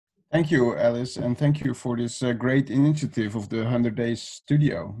Thank you, Alice, and thank you for this great initiative of the 100 Days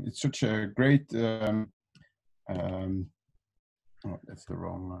Studio. It's such a great, oh, that's the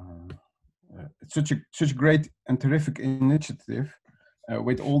wrong, it's such a great and terrific initiative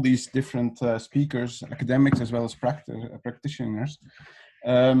with all these different speakers, academics, as well as practitioners.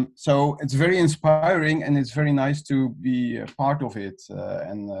 So it's very inspiring and it's very nice to be a part of it.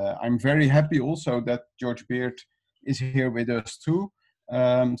 I'm very happy also that George Beard is here with us too.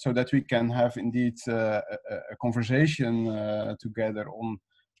 So that we can have indeed a conversation together on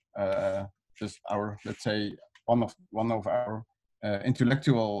just our, let's say, one of our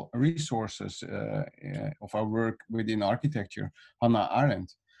intellectual resources of our work within architecture, Hannah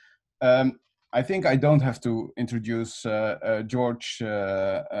Arendt. I think I don't have to introduce George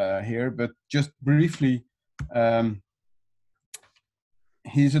here, but just briefly,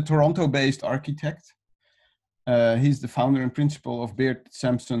 he's a Toronto-based architect. He's the founder and principal of Baird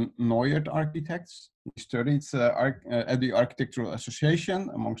Sampson Neuert Architects. He studied at the Architectural Association,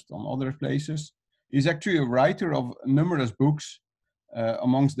 amongst on other places. He's actually a writer of numerous books,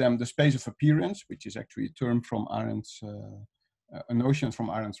 amongst them The Space of Appearance, which is actually a term from Arendt's, a notion from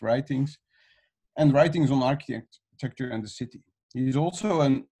Arendt's writings, and Writings on Architecture and the City. He's also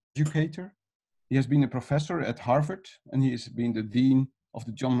an educator. He has been a professor at Harvard, and he has been the dean of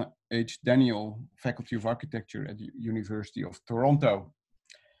the John H. Daniel Faculty of Architecture at the University of Toronto.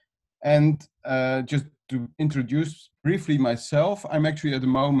 And just to introduce briefly myself, I'm actually at the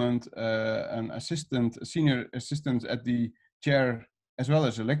moment a senior assistant at the chair, as well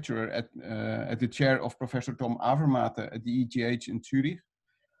as a lecturer at the chair of Professor Tom Avermaete at the ETH in Zurich.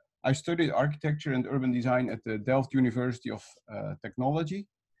 I studied architecture and urban design at the Delft University of Technology,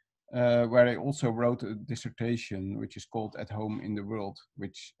 where I also wrote a dissertation, which is called At Home in the World,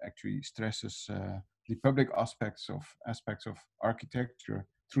 which actually stresses the public aspects of architecture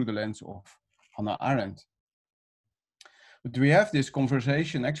through the lens of Hannah Arendt. But we have this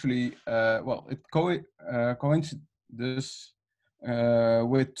conversation actually, well, it coincides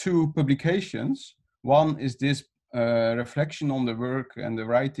with two publications. One is this reflection on the work and the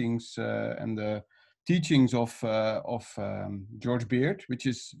writings and the teachings of George Beard, which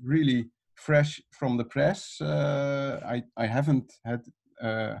is really fresh from the press. I haven't had,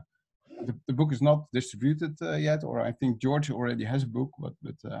 the book is not distributed yet, or I think George already has a book, but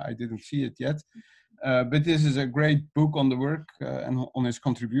I didn't see it yet. But this is a great book on the work and on his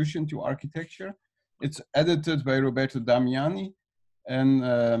contribution to architecture. It's edited by Roberto Damiani,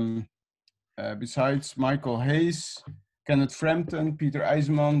 and besides Michael Hayes, Kenneth Frampton, Peter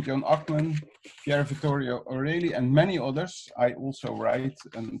Eisman, John Ackman, Pierre Vittorio Aureli, and many others. I also write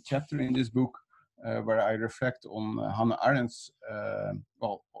a chapter in this book where I reflect on Hannah Arendt's,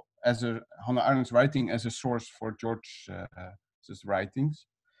 Hannah Arendt's writing as a source for George's writings.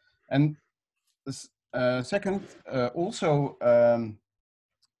 And this, second, also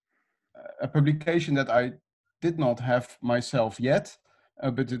a publication that I did not have myself yet,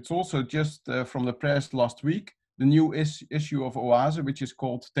 but it's also just from the press last week, the new issue of Oase, which is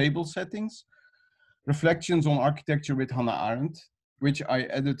called Table Settings, Reflections on Architecture with Hannah Arendt, which I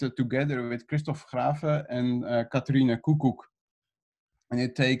edited together with Christoph Grafe and Catharine Koekoek. And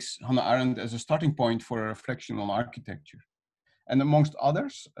it takes Hannah Arendt as a starting point for a reflection on architecture. And amongst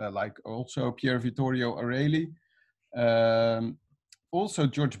others, like also Pierre Vittorio Aureli, also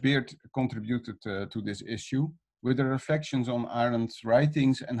George Beard contributed to this issue with the reflections on Arendt's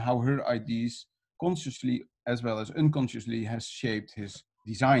writings and how her ideas consciously as well as unconsciously has shaped his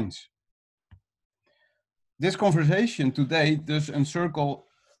designs. This conversation today does encircle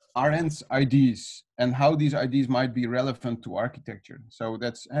Arendt's ideas and how these ideas might be relevant to architecture. So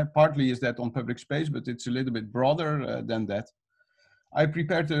that's partly is that on public space, but it's a little bit broader than that. I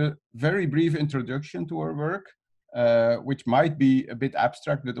prepared a very brief introduction to her work, which might be a bit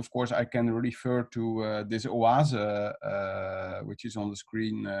abstract, but of course I can refer to this Oase, which is on the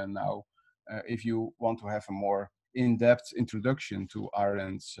screen now, if you want to have a more in-depth introduction to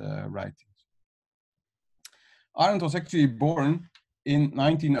Arendt's writings. Arendt was actually born in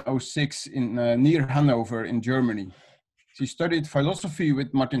 1906 in near Hanover in Germany. She studied philosophy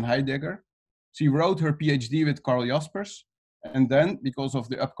with Martin Heidegger. She wrote her PhD with Karl Jaspers. And then, because of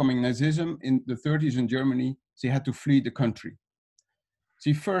the upcoming Nazism in the 30s in Germany, she had to flee the country.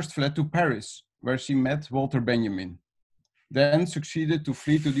 She first fled to Paris, where she met Walter Benjamin. Then succeeded to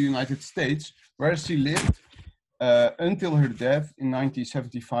flee to the United States, where she lived until her death in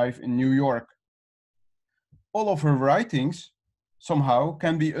 1975 in New York. All of her writings somehow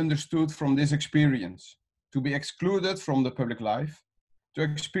can be understood from this experience, to be excluded from the public life, to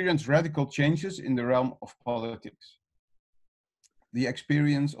experience radical changes in the realm of politics. the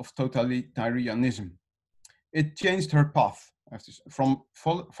experience of totalitarianism. It changed her path from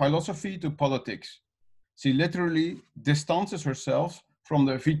philosophy to politics. She literally distances herself from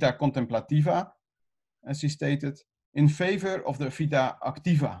the vita contemplativa, as she stated, in favor of the vita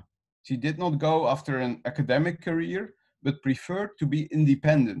activa. She did not go after an academic career, but preferred to be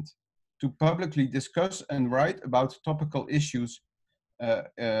independent, to publicly discuss and write about topical issues,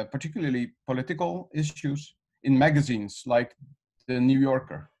 particularly political issues, in magazines like The New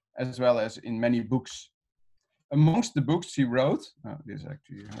Yorker, as well as in many books. Amongst the books she wrote, this is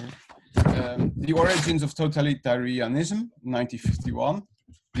actually her, The Origins of Totalitarianism, 1951,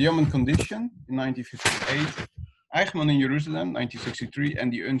 The Human Condition, in 1958, Eichmann in Jerusalem, 1963,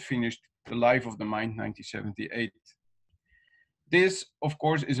 and The Unfinished, The Life of the Mind, 1978. This, of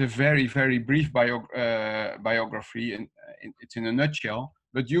course, is a very, very brief biography, and it's in a nutshell.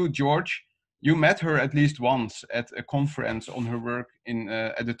 But you, George, you met her at least once at a conference on her work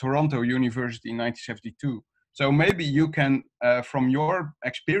at the Toronto University in 1972. So maybe you can, from your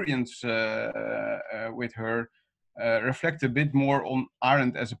experience with her, reflect a bit more on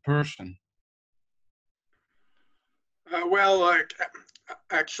Arendt as a person.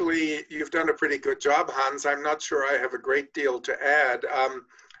 Actually, you've done a pretty good job, Hans. I'm not sure I have a great deal to add.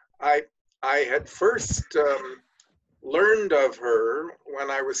 I had first learned of her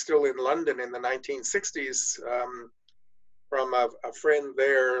when I was still in London in the 1960s from a friend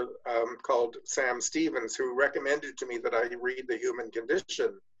there called Sam Stevens, who recommended to me that I read The Human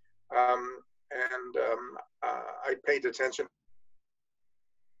Condition. I paid attention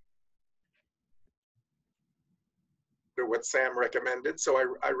to what Sam recommended, so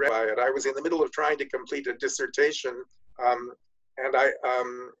I read it. I was in the middle of trying to complete a dissertation, and I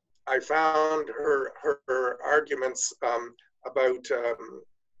found her arguments about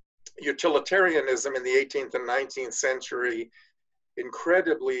utilitarianism in the 18th and 19th century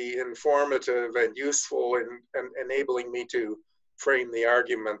incredibly informative and useful in enabling me to frame the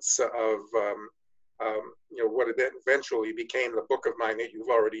arguments of what eventually became the book of mine that you've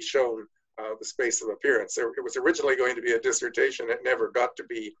already shown, The Space of Appearance. It was originally going to be a dissertation. It never got to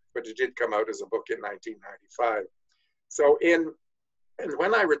be, but it did come out as a book in 1995. So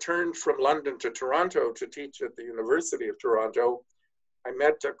when I returned from London to Toronto to teach at the University of Toronto, I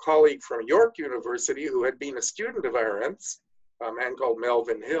met a colleague from York University who had been a student of Arendt's, a man called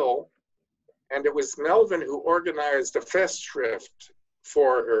Melvin Hill. And it was Melvin who organized a festschrift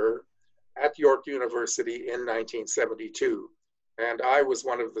for her at York University in 1972. And I was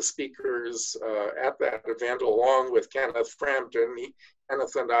one of the speakers at that event, along with Kenneth Frampton.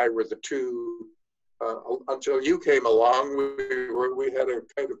 Kenneth and I were the two, until you came along, we had a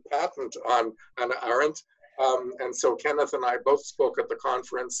kind of patent on Arendt. And so Kenneth and I both spoke at the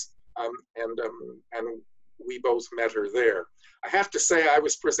conference, and we both met her there. I have to say I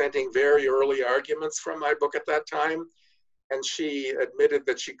was presenting very early arguments from my book at that time, and she admitted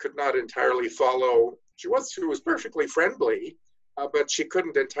that she could not entirely follow. She was perfectly friendly, but she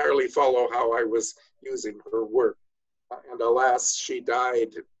couldn't entirely follow how I was using her work. And alas, she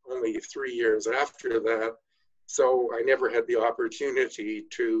died only 3 years after that, so I never had the opportunity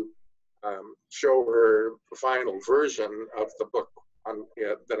to show her the final version of the book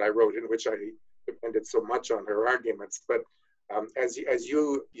that I wrote, in which I depended so much on her arguments. But as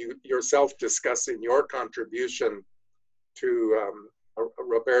you yourself discuss in your contribution to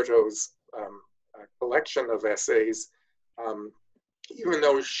Roberto's collection of essays, even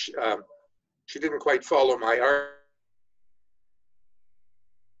though she didn't quite follow my argument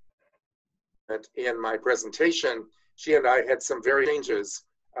in my presentation, she and I had some very changes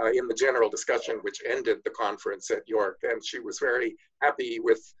in the general discussion, which ended the conference at York, and she was very happy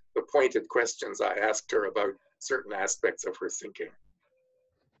with the pointed questions I asked her about certain aspects of her thinking.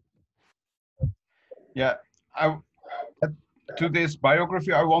 Yeah, to this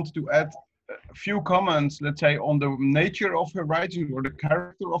biography, I wanted to add a few comments, let's say, on the nature of her writing or the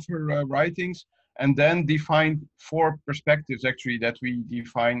character of her writings, and then define 4 perspectives actually that we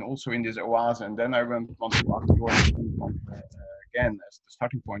define also in this oase, and then I want to ask yours again as the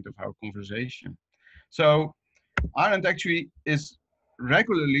starting point of our conversation. So Arendt actually is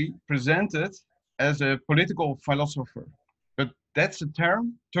regularly presented as a political philosopher, but that's a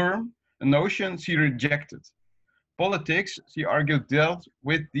term, a notion she rejected. Politics, she argued, dealt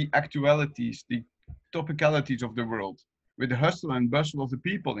with the actualities, the topicalities of the world, with the hustle and bustle of the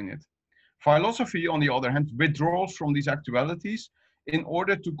people in it. Philosophy, on the other hand, withdraws from these actualities in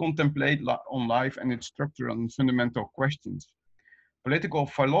order to contemplate on life and its structural and fundamental questions. Political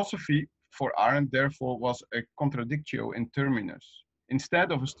philosophy for Arendt, therefore, was a contradictio in terminus.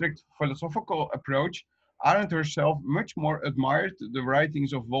 Instead of a strict philosophical approach, Arendt herself much more admired the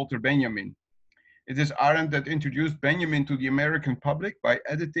writings of Walter Benjamin. It is Arendt that introduced Benjamin to the American public by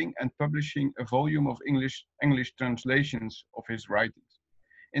editing and publishing a volume of English translations of his writings.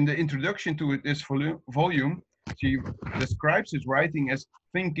 In the introduction to this volume, she describes his writing as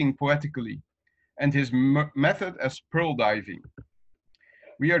thinking poetically and his method as pearl diving.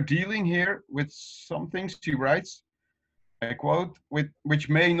 We are dealing here with something, she writes, I quote, which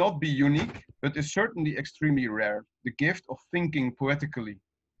may not be unique, but is certainly extremely rare, the gift of thinking poetically.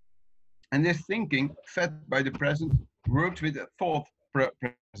 And this thinking, fed by the present, works with thought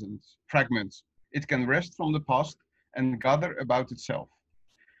presence, fragments. It can wrest from the past and gather about itself.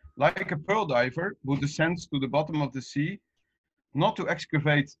 Like a pearl diver who descends to the bottom of the sea, not to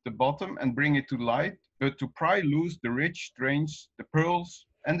excavate the bottom and bring it to light, but to pry loose the rich, strange, the pearls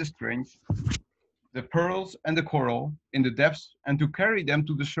and the strange, the pearls and the coral in the depths and to carry them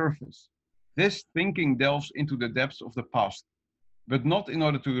to the surface. This thinking delves into the depths of the past, but not in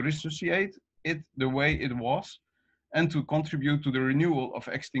order to resuscitate it the way it was and to contribute to the renewal of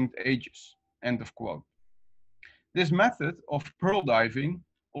extinct ages. End of quote. This method of pearl diving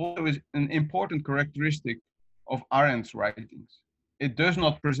also is an important characteristic of Arendt's writings. It does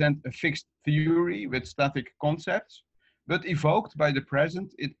not present a fixed theory with static concepts, but evoked by the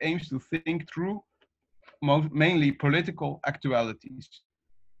present, it aims to think through mainly political actualities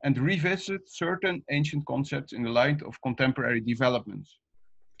and revisit certain ancient concepts in the light of contemporary developments.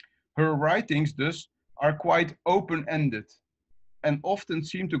 Her writings, thus, are quite open-ended and often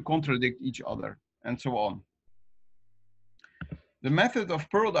seem to contradict each other, and so on. The method of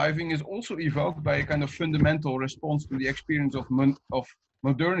pearl diving is also evoked by a kind of fundamental response to the experience of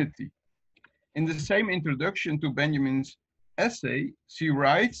modernity. In the same introduction to Benjamin's essay, she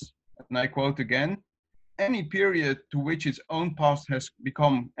writes, and I quote again, any period to which its own past has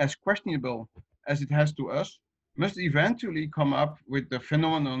become as questionable as it has to us must eventually come up with the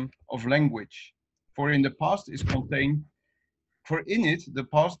phenomenon of language. For in the past is contained, for in it the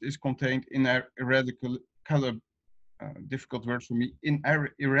past is contained in a difficult word for me, in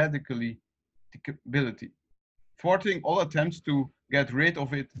eradicability, thwarting all attempts to get rid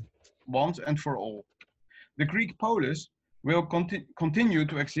of it once and for all. The Greek polis will continue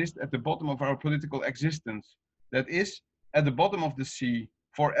to exist at the bottom of our political existence, that is, at the bottom of the sea,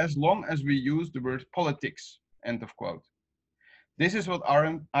 for as long as we use the word politics, end of quote. This is what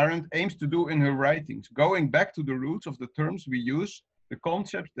Arendt aims to do in her writings, going back to the roots of the terms we use, the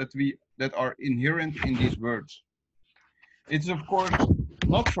concepts that are inherent in these words. It's of course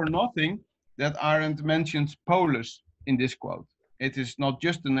not for nothing that Arendt mentions polis in this quote. It is not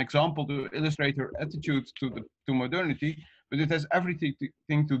just an example to illustrate her attitude to modernity, but it has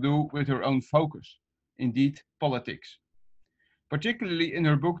everything to do with her own focus, indeed politics. Particularly in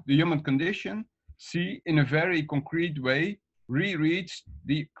her book, The Human Condition, she, in a very concrete way, rereads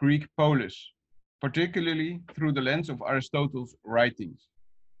the Greek polis, particularly through the lens of Aristotle's writings.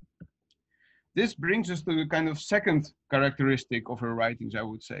 This brings us to the kind of second characteristic of her writings, I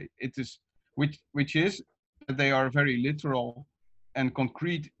would say. It is, which is that they are very literal and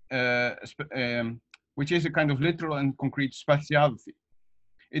concrete, which is a kind of literal and concrete spatiality.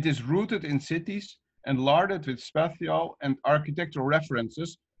 It is rooted in cities and larded with spatial and architectural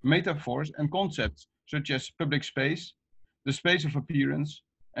references, metaphors and concepts, such as public space, the space of appearance,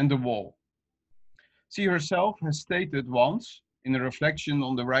 and the wall. She herself has stated once, in a reflection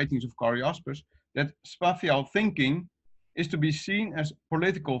on the writings of Karl Jaspers, that spatial thinking is to be seen as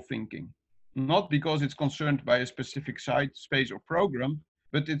political thinking, not because it's concerned by a specific site, space, or program,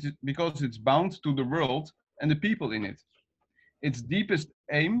 but because it's bound to the world and the people in it. Its deepest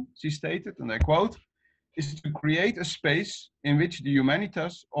aim, she stated, and I quote, is to create a space in which the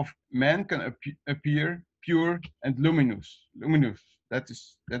humanitas of man can appear pure and luminous.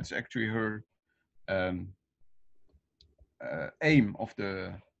 That's actually her aim of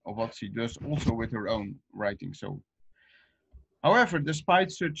what she does also with her own writing. So, however,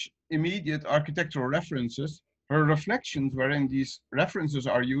 despite such immediate architectural references, her reflections wherein these references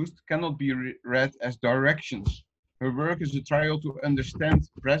are used cannot be read as directions. Her work is a trial to understand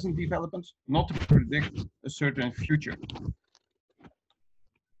present developments, not to predict a certain future.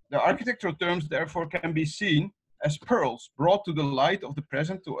 The architectural terms therefore can be seen as pearls brought to the light of the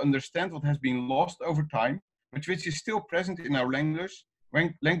present to understand what has been lost over time, but which is still present in our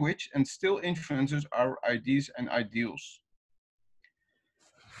language and still influences our ideas and ideals.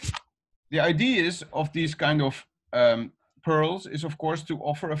 The ideas of these kind of pearls is, of course, to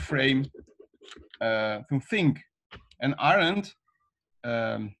offer a frame to think. And Arendt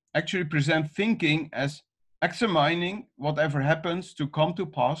actually presents thinking as examining whatever happens to come to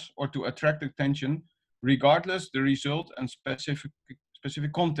pass or to attract attention regardless the result and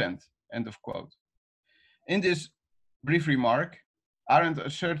specific content, end of quote. In this brief remark, Arendt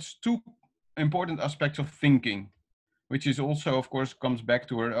asserts two important aspects of thinking, which is also, of course, comes back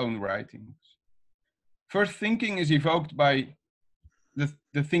to her own writings. First, thinking is evoked by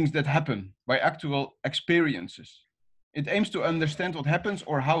the things that happen, by actual experiences. It aims to understand what happens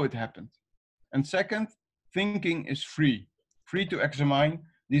or how it happened. And second, thinking is free to examine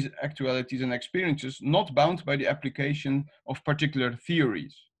these actualities and experiences, not bound by the application of particular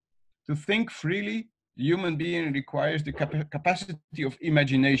theories. To think freely, the human being requires the capacity of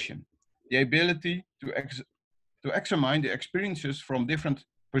imagination, the ability to examine the experiences from different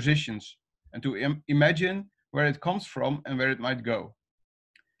positions and to imagine where it comes from and where it might go.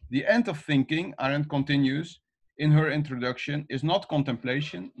 The end of thinking, Arendt continues in her introduction, is not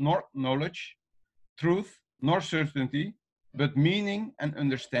contemplation, nor knowledge, truth, nor certainty, but meaning and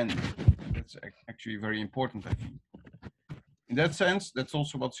understanding. That's actually very important, I think. In that sense, that's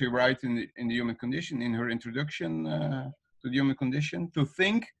also what she writes in the Human Condition, in her introduction to the Human Condition. To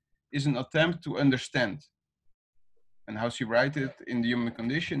think is an attempt to understand. And how she writes it in the Human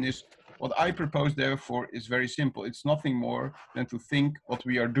Condition is, what I propose therefore is very simple. It's nothing more than to think what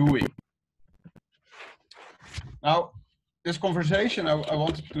we are doing. Now, this conversation, I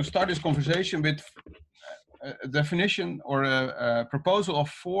wanted to start this conversation with a definition or a proposal of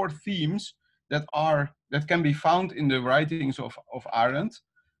 4 themes that can be found in the writings of Arendt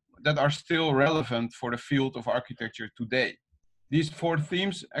that are still relevant for the field of architecture today. These 4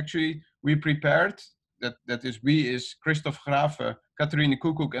 themes, actually, we prepared, that is we is Christoph Grafe, Catherine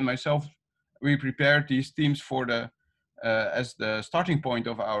Koekoek, and myself, we prepared these themes for as the starting point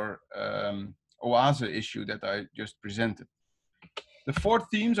of our OASE issue that I just presented. The 4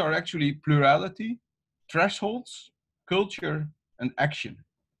 themes are actually plurality, thresholds, culture, and action.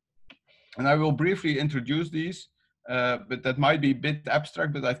 And I will briefly introduce these, but that might be a bit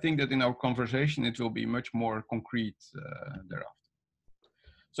abstract, but I think that in our conversation it will be much more concrete thereafter.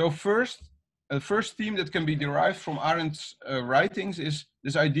 So the first theme that can be derived from Arendt's writings is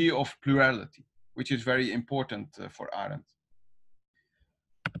this idea of plurality, which is very important for Arendt.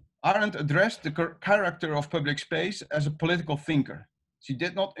 Arendt addressed the character of public space as a political thinker. She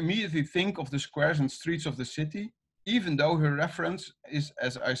did not immediately think of the squares and streets of the city, even though her reference is,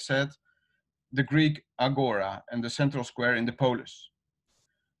 as I said, the Greek agora and the central square in the polis.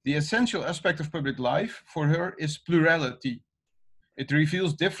 The essential aspect of public life for her is plurality. It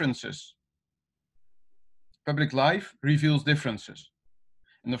reveals differences. Public life reveals differences.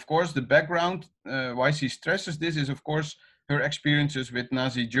 And of course, the background why she stresses this is, of course, her experiences with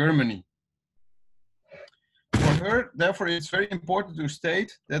Nazi Germany. For her, therefore, it's very important to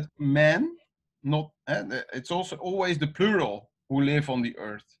state that men, it's also always the plural who live on the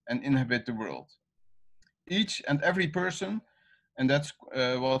earth and inhabit the world. Each and every person, and that's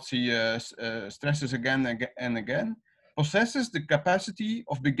what she stresses again and again, possesses the capacity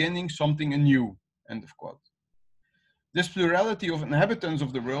of beginning something anew, end of quote. This plurality of inhabitants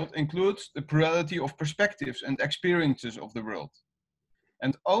of the world includes the plurality of perspectives and experiences of the world.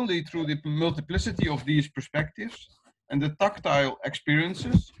 And only through the multiplicity of these perspectives and the tactile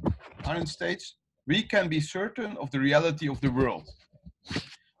experiences, Arendt states, we can be certain of the reality of the world.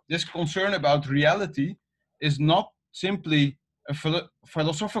 This concern about reality is not simply a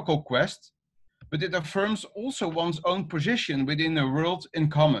philosophical quest, but it affirms also one's own position within a world in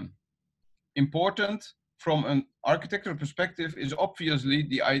common. Important from an architectural perspective is obviously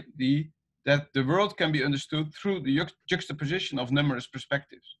the idea that the world can be understood through the juxtaposition of numerous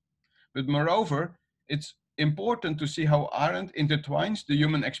perspectives. But moreover, it's important to see how Arendt intertwines the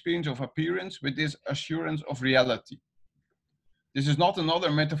human experience of appearance with this assurance of reality. This is not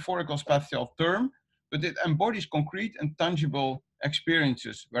another metaphorical spatial term, but it embodies concrete and tangible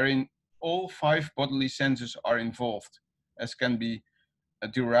experiences wherein all 5 bodily senses are involved, as can be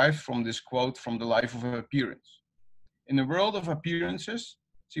derived from this quote from The Life of Appearance. In a world of appearances,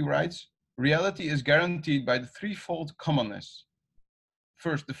 she writes, reality is guaranteed by the threefold commonness.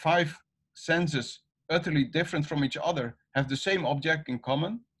 First, the 5 senses, utterly different from each other, have the same object in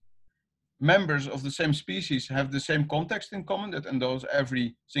common. Members of the same species have the same context in common that endows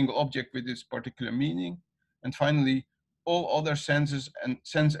every single object with its particular meaning. And finally, all other senses and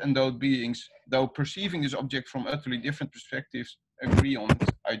sense-endowed beings, though perceiving this object from utterly different perspectives, agree on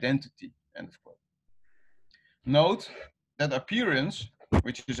its identity, end of quote. Note that appearance,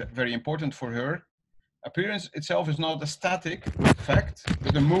 which is very important for her, appearance itself is not a static fact,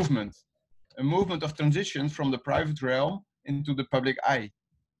 but a movement of transition from the private realm into the public eye.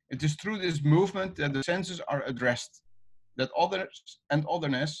 It is through this movement that the senses are addressed, that others and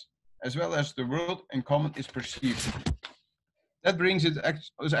otherness as well as the world in common is perceived. That brings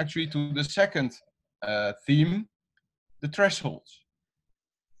us actually to the second theme, the thresholds.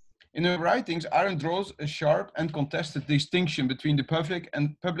 In her writings, Arendt draws a sharp and contested distinction between the public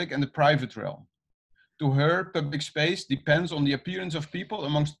and the private realm. To her, public space depends on the appearance of people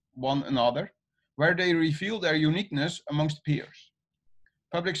amongst one another, where they reveal their uniqueness amongst peers.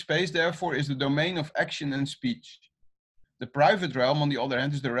 Public space, therefore, is the domain of action and speech. The private realm, on the other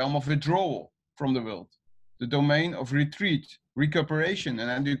hand, is the realm of withdrawal from the world, the domain of retreat, recuperation,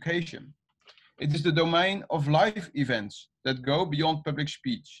 and education. It is the domain of life events that go beyond public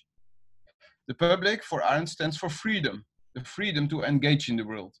speech. The public, for Arendt, stands for freedom, the freedom to engage in the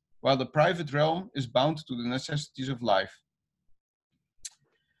world, while the private realm is bound to the necessities of life.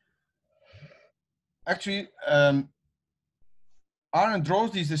 Actually, Arendt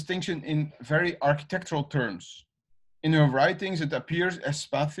draws these distinctions in very architectural terms. In her writings, it appears as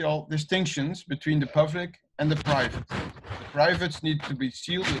spatial distinctions between the public and the private. The privates need to be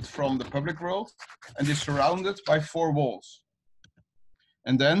shielded from the public world and is surrounded by four walls.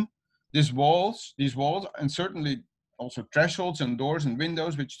 And then these walls, and certainly also thresholds and doors and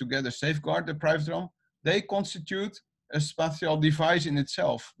windows, which together safeguard the private realm, they constitute a spatial device in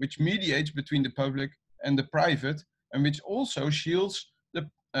itself, which mediates between the public and the private, and which also shields the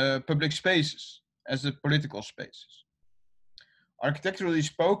public spaces as the political spaces. Architecturally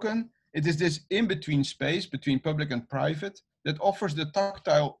spoken, it is this in-between space between public and private that offers the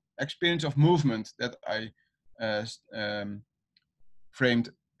tactile experience of movement that I framed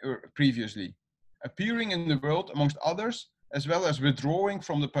previously, appearing in the world amongst others, as well as withdrawing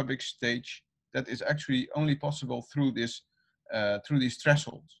from the public stage that is actually only possible through these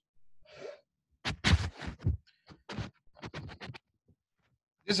thresholds.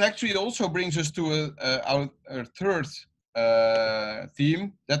 This actually also brings us to our third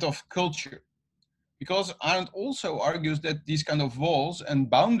theme, that of culture. Because Arendt also argues that these kind of walls and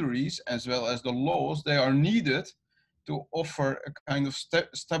boundaries, as well as the laws, they are needed to offer a kind of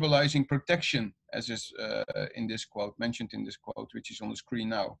stabilizing protection, as is in this quote, mentioned in this quote, which is on the screen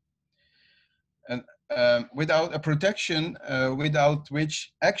now. And without a protection, without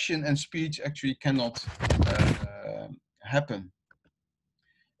which action and speech actually cannot happen.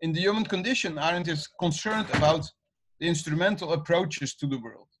 In the human condition, Arendt is concerned about the instrumental approaches to the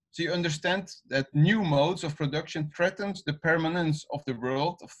world. She understands that new modes of production threatens the permanence of the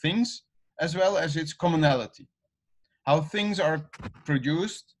world of things, as well as its commonality. How things are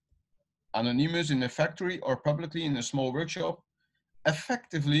produced, anonymous in a factory or publicly in a small workshop,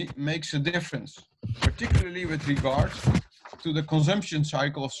 effectively makes a difference, particularly with regard to the consumption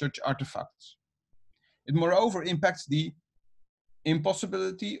cycle of such artifacts. It moreover impacts the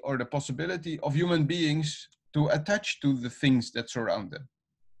impossibility or the possibility of human beings to attach to the things that surround them.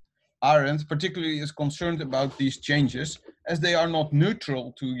 Arendt particularly is concerned about these changes as they are not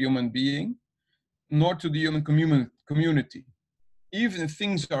neutral to human being, nor to the human community. Even if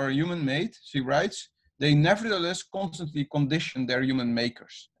things are human-made, she writes, they nevertheless constantly condition their human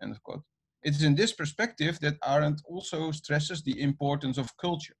makers, end of quote. It is in this perspective that Arendt also stresses the importance of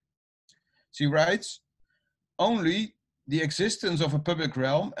culture. She writes, only the existence of a public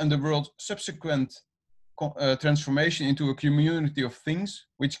realm and the world's subsequent transformation into a community of things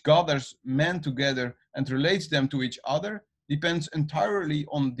which gathers men together and relates them to each other depends entirely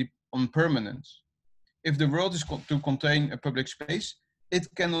on permanence. If the world is to contain a public space, it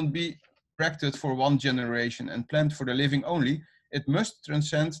cannot be practiced for one generation and planned for the living only. It must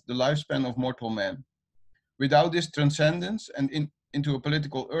transcend the lifespan of mortal man. Without this transcendence and into a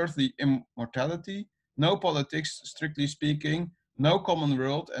political earthly immortality, no politics, strictly speaking, no common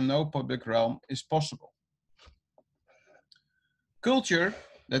world and no public realm is possible. Culture,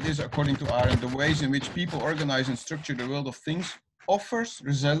 that is according to Arendt, the ways in which people organize and structure the world of things, offers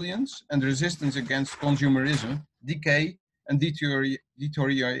resilience and resistance against consumerism, decay, and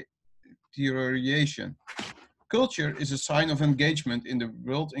deterioration. Culture is a sign of engagement in the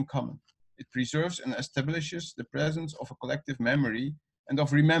world in common. It preserves and establishes the presence of a collective memory and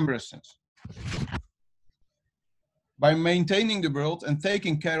of remembrances. By maintaining the world and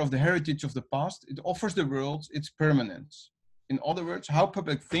taking care of the heritage of the past, it offers the world its permanence. In other words, how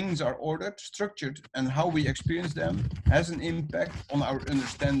public things are ordered, structured, and how we experience them has an impact on our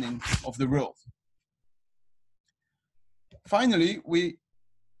understanding of the world. Finally, we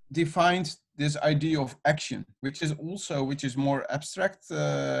defined this idea of action, which is more abstract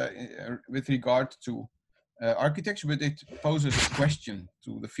with regard to architecture, but it poses a question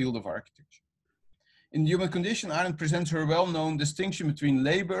to the field of architecture. In the human condition, Arendt presents her well-known distinction between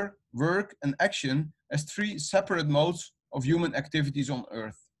labor, work, and action as three separate modes of human activities on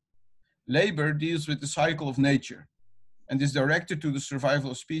Earth. Labor deals with the cycle of nature and is directed to the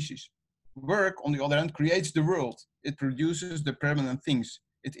survival of species. Work, on the other hand, creates the world. It produces the permanent things.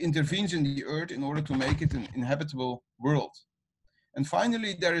 It intervenes in the earth in order to make it an inhabitable world. And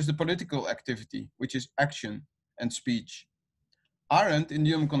finally, there is the political activity, which is action and speech. Arendt, in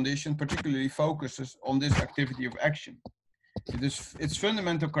the human condition, particularly focuses on this activity of action. Its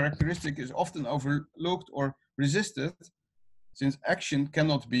fundamental characteristic is often overlooked or resisted, since action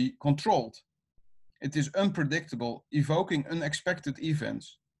cannot be controlled. It is unpredictable, evoking unexpected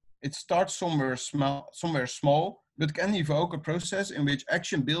events. It starts somewhere small, but can evoke a process in which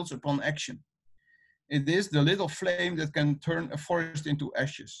action builds upon action. It is the little flame that can turn a forest into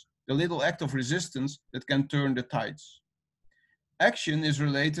ashes, the little act of resistance that can turn the tides. Action is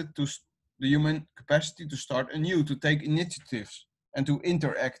related to the human capacity to start anew, to take initiatives, and to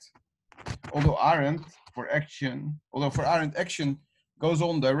interact. Although for Arendt, action goes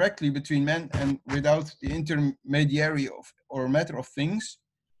on directly between men and without the intermediary or matter of things,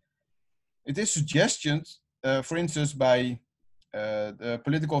 it is suggested, for instance, by the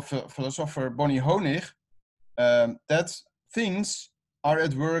political philosopher Bonnie Honig, that things are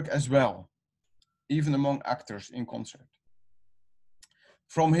at work as well, even among actors in concert.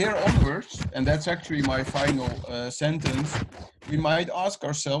 From here onwards, and that's actually my final sentence, we might ask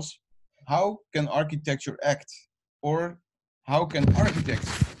ourselves, how can architecture act? Or how can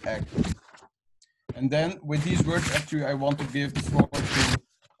architects act? And then with these words, actually, I want to give the floor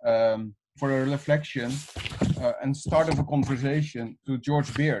to, for a reflection and start of a conversation to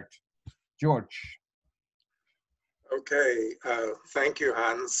George Baird. George. Okay, thank you,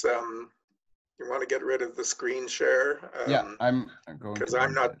 Hans. You want to get rid of the screen share? Yeah, I'm going to. Because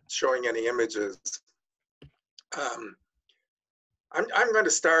I'm not showing any images. I'm going to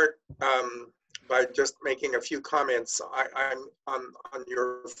start by just making a few comments. I'm on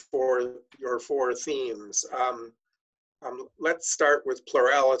your four themes. Let's start with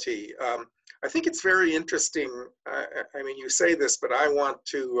plurality. I think it's very interesting. I mean, you say this, but I want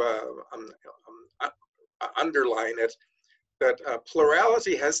to underline it, that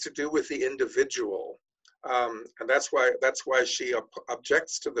plurality has to do with the individual. And that's why she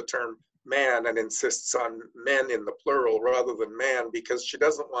objects to the term man and insists on men in the plural rather than man, because she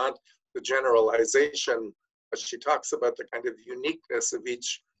doesn't want the generalization, but she talks about the kind of uniqueness of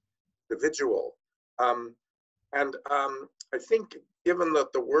each individual. I think, given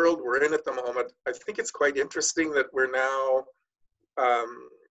that the world we're in at the moment, I think it's quite interesting that we're now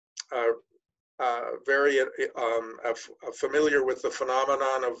very familiar with the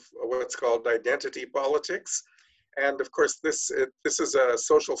phenomenon of what's called identity politics. And of course, this is a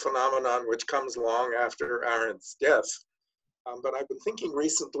social phenomenon which comes long after Arendt's death. But I've been thinking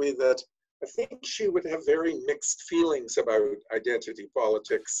recently that I think she would have very mixed feelings about identity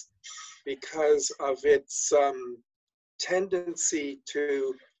politics because of its tendency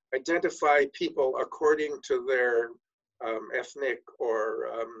to identify people according to their ethnic or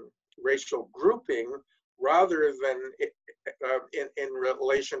racial grouping rather than in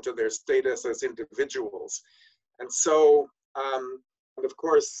relation to their status as individuals. And so, and of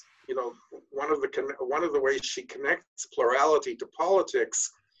course, you know, one of the ways she connects plurality to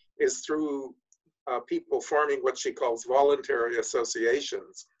politics is through people forming what she calls voluntary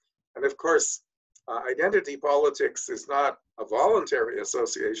associations. And of course, identity politics is not a voluntary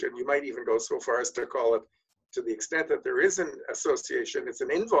association. You might even go so far as to call it, to the extent that there is an association, it's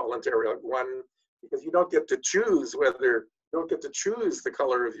an involuntary one, because you don't get to choose the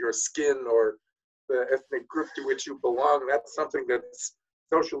color of your skin or the ethnic group to which you belong. That's something that's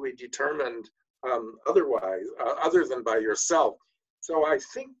socially determined otherwise, other than by yourself. So I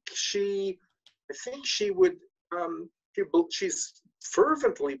think she would, she's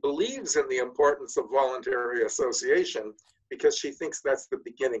fervently believes in the importance of voluntary association because she thinks that's the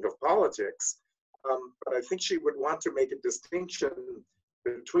beginning of politics. But I think she would want to make a distinction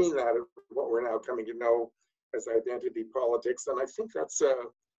between that and what we're now coming to know as identity politics. And I think that's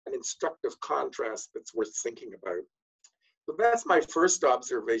an instructive contrast that's worth thinking about. So that's my first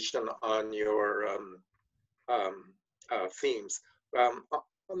observation on your themes.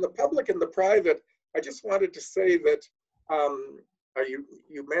 On the public and the private, I just wanted to say that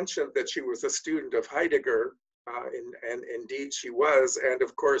you mentioned that she was a student of Heidegger, and indeed she was. And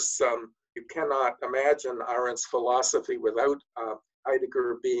of course, you cannot imagine Arendt's philosophy without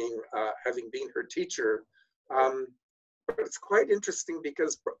Heidegger having been her teacher. But it's quite interesting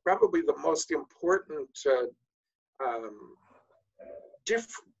because probably the most important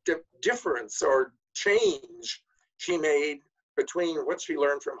difference or change she made between what she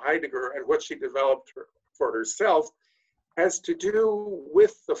learned from Heidegger and what she developed for herself has to do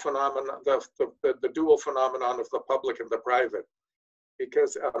with the phenomenon, the dual phenomenon of the public and the private.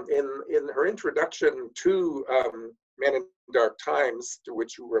 Because in her introduction to Men in Dark Times, to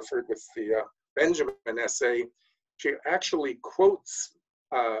which you referred with the Benjamin essay, she actually quotes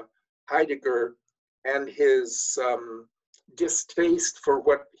Heidegger and his distaste for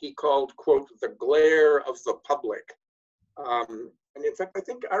what he called, quote, the glare of the public. And in fact, I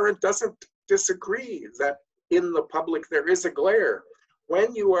think Arendt doesn't disagree that in the public there is a glare.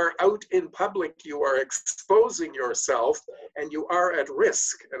 When you are out in public, you are exposing yourself and you are at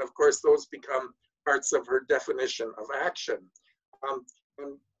risk. And of course, those become parts of her definition of action. And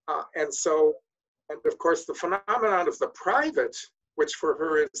of course, the phenomenon of the private, which for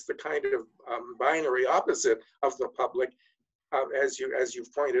her is the kind of binary opposite of the public, as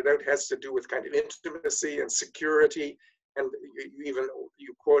you've pointed out, has to do with kind of intimacy and security. And you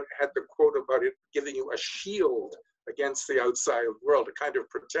had the quote about it giving you a shield against the outside world, a kind of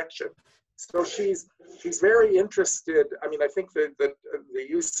protection. So she's very interested. I mean, I think that the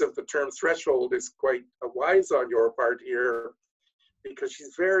use of the term threshold is quite wise on your part here, because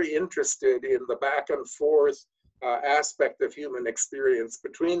she's very interested in the back and forth aspect of human experience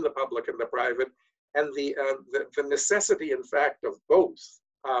between the public and the private, and the necessity, in fact, of both.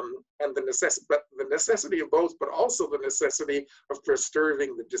 And the necessity of both, but also the necessity of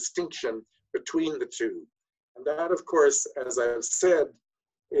preserving the distinction between the two. And that, of course, as I've said,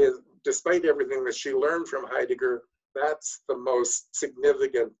 is, despite everything that she learned from Heidegger, that's the most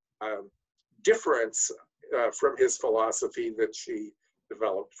significant difference from his philosophy that she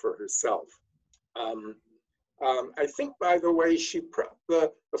developed for herself. I think, by the way,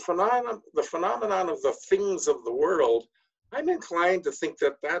 the phenomenon of the things of the world, I'm inclined to think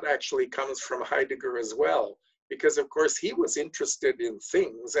that that actually comes from Heidegger as well, because of course he was interested in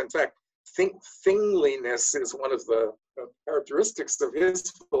things. In fact, thingliness is one of the characteristics of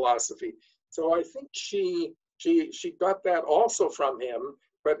his philosophy. So I think she got that also from him,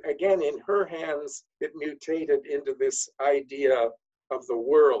 but again, in her hands, it mutated into this idea of the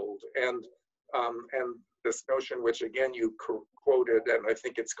world and this notion, which again you quoted, and I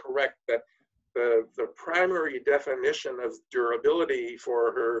think it's correct, that the primary definition of durability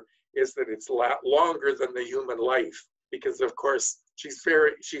for her is that it's longer than the human life, because of course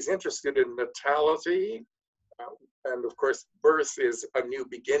she's interested in natality, and of course birth is a new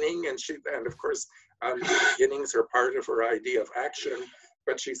beginning, and of course beginnings are part of her idea of action,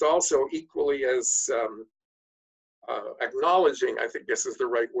 but she's also equally as acknowledging, I think this is the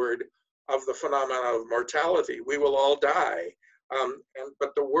right word, of the phenomenon of mortality. We will all die,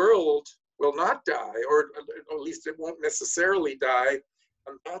 but the world will not die, or at least it won't necessarily die,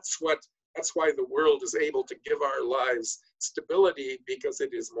 and that's why the world is able to give our lives stability, because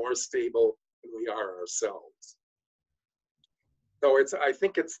it is more stable than we are ourselves. So I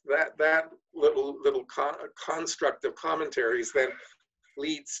think it's that little construct of commentaries that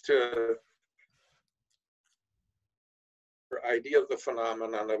leads to her idea of the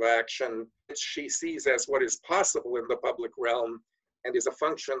phenomenon of action, which she sees as what is possible in the public realm and is a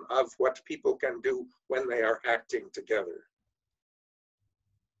function of what people can do when they are acting together.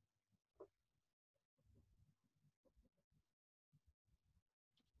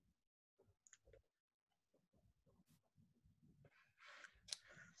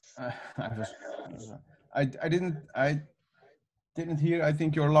 I didn't hear, I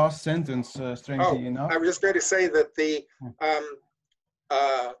think, your last sentence, strangely enough. I was just going to say that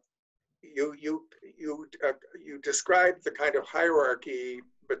you described the kind of hierarchy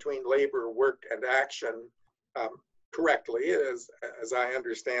between labor, work, and action correctly, as I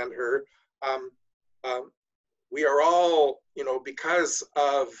understand her. We are all, because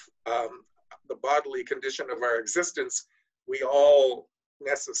of the bodily condition of our existence, we all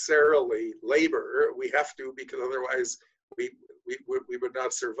necessarily labor. We have to, because otherwise we would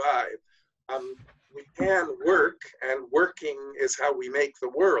not survive. We can work, and working is how we make the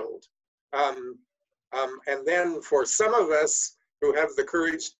world. And then for some of us who have the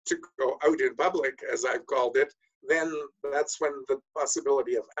courage to go out in public, as I've called it, then that's when the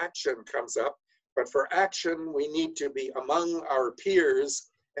possibility of action comes up. But for action, we need to be among our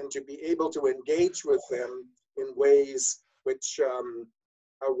peers and to be able to engage with them in ways which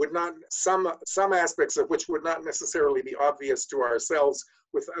would not, some aspects of which would not necessarily be obvious to ourselves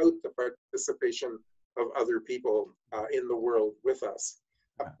without the participation of other people in the world with us.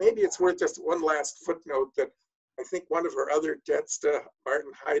 Maybe it's worth just one last footnote that I think one of her other debts to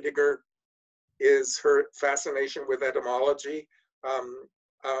Martin Heidegger is her fascination with etymology.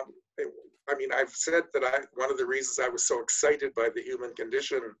 I mean, I've said that one of the reasons I was so excited by the human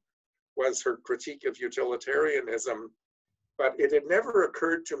condition was her critique of utilitarianism. but it had never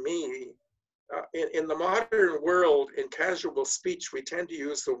occurred to me. In the modern world, in casual speech, we tend to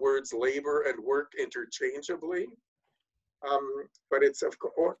use the words labor and work interchangeably. But it's of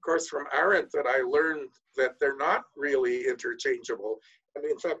course from Arendt that I learned that they're not really interchangeable. And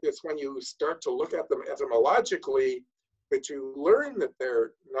in fact, it's when you start to look at them etymologically that you learn that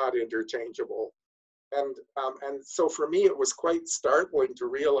they're not interchangeable. And so for me, it was quite startling to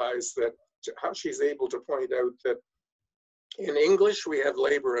realize that how she's able to point out that in English, we have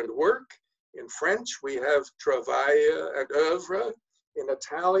labor and work. In French, we have travail and oeuvre. In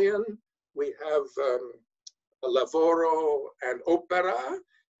Italian, we have lavoro and opera.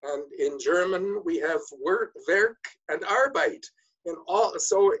 And in German, we have work, Werk and Arbeit.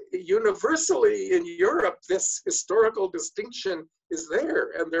 So universally in Europe, this historical distinction is there,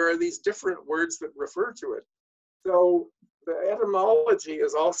 and there are these different words that refer to it. So the etymology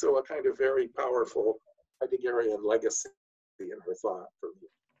is also a kind of very powerful Heideggerian legacy in her thought for me.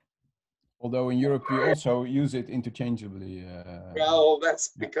 Although in Europe we also use it interchangeably. Well, that's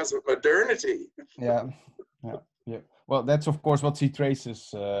because of modernity. Yeah. Well, that's of course what she traces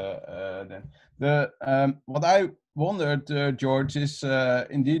then. What I wondered, George, is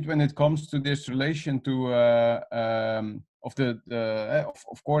indeed when it comes to this relation to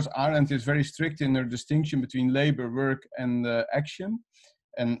of course Arendt is very strict in her distinction between labor, work, and action,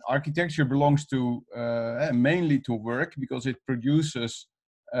 and architecture belongs to mainly to work because it produces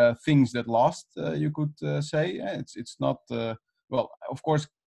things that last. You could say it's not well, of course.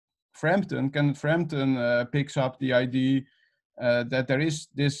 Kenneth Frampton picks up the idea that there is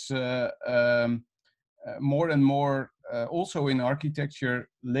this more and more also in architecture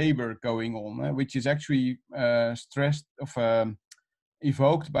labor going on, which is actually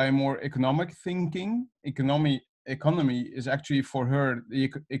evoked by more economic thinking. Economy is actually for her the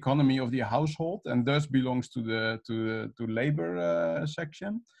economy of the household, and thus belongs to the labor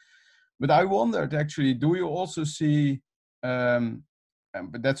section. But I wondered actually, do you also see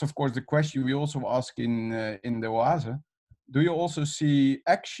but that's of course the question we also ask in the Oase. Do you also see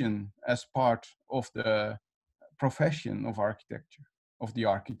action as part of the profession of architecture, of the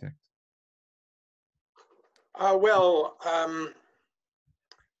architect? Well,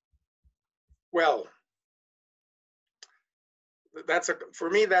 for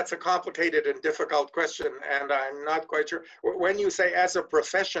me, that's a complicated and difficult question, and I'm not quite sure. When you say as a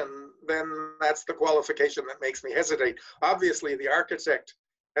profession, then that's the qualification that makes me hesitate. Obviously, the architect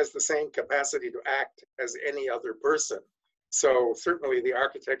has the same capacity to act as any other person. So certainly the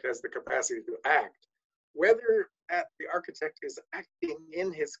architect has the capacity to act. Whether the architect is acting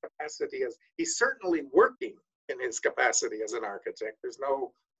in his capacity as, he's certainly working in his capacity as an architect. There's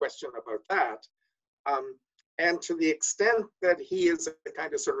no question about that. And to the extent that he is a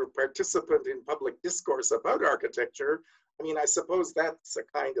kind of sort of participant in public discourse about architecture, I mean, I suppose that's a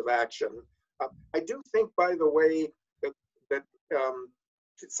kind of action. I do think, by the way, that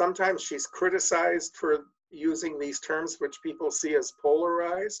sometimes she's criticized for using these terms, which people see as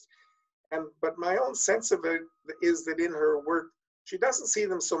polarized. But my own sense of it is that in her work, she doesn't see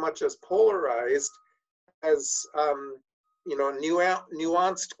them so much as polarized as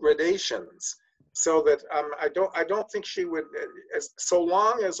nuanced gradations. So that I don't think she would, so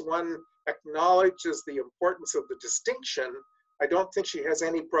long as one acknowledges the importance of the distinction, I don't think she has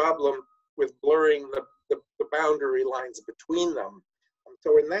any problem with blurring the boundary lines between them.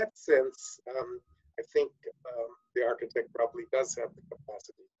 So in that sense, I think the architect probably does have the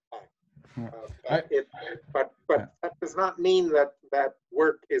capacity to act. But that does not mean that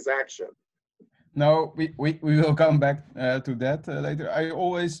work is action. No, we will come back to that later. I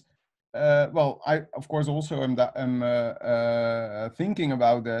always. I of course also am thinking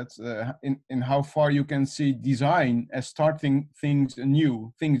about that in how far you can see design as starting things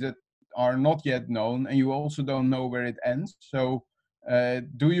anew, things that are not yet known, and you also don't know where it ends. So,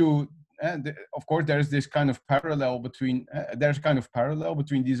 do you? Of course, there's this kind of parallel between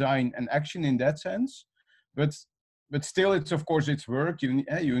design and action in that sense, but still, it's of course it's work.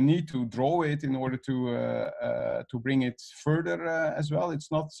 You need to draw it in order to bring it further as well.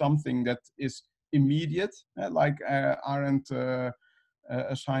 It's not something that is immediate, like Arendt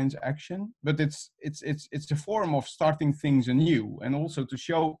assigns action, but it's a form of starting things anew, and also to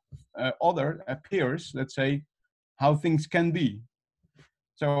show other peers, let's say, how things can be.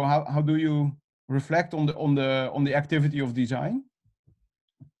 So how do you reflect on the activity of design?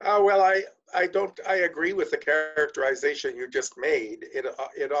 Well, I agree with the characterization you just made.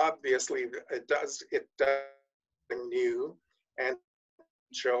 It obviously does new and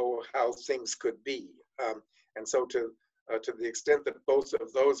show how things could be. And so to the extent that both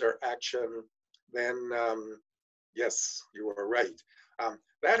of those are action, then Yes, you are right.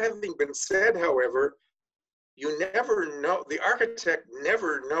 That having been said, however, you never know, the architect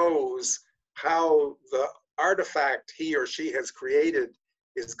never knows how the artifact he or she has created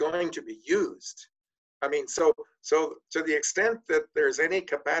is going to be used. I mean, so to the extent that there's any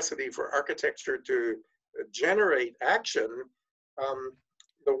capacity for architecture to generate action,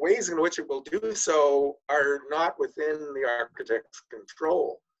 the ways in which it will do so are not within the architect's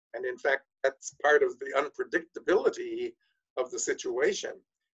control. And in fact, that's part of the unpredictability of the situation.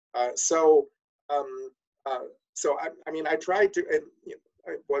 So I mean, I tried to, and,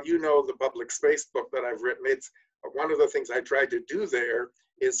 well, you know, the public space book that I've written, it's one of the things I tried to do there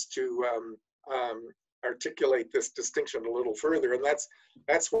is to articulate this distinction a little further. And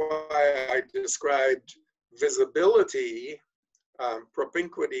that's why I described visibility,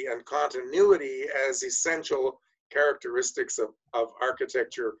 propinquity, and continuity as essential characteristics of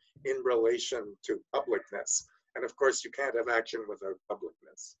architecture in relation to publicness. And of course, you can't have action without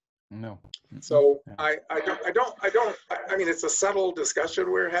publicness. No. So I mean, it's a subtle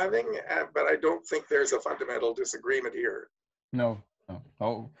discussion we're having, but I don't think there's a fundamental disagreement here. No.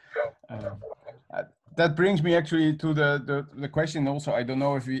 Oh, that brings me actually to the question also. I don't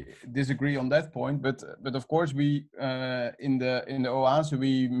know if we disagree on that point, but of course we in the oase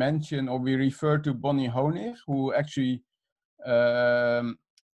we mention, or we refer to Bonnie Honig, who actually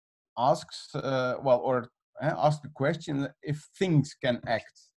asks ask the question if things can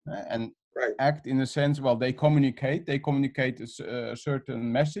act, and right. Act in a sense. Well, they communicate a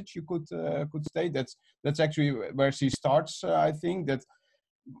certain message. You could state that's actually where she starts. I think that.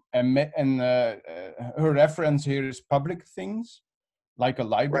 And her reference here is public things, like a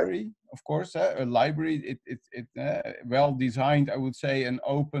library, right. Of course. A library, it well designed, I would say, and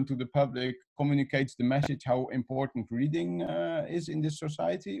open to the public, communicates the message how important reading is in this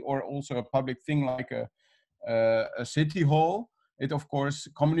society. Or also a public thing like a city hall. It of course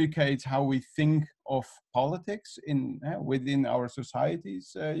communicates how we think of politics within our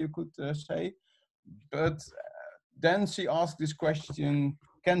societies. You could say, but then she asked this question: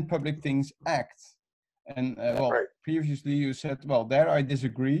 can public things act? And well, right. Previously you said, well, there I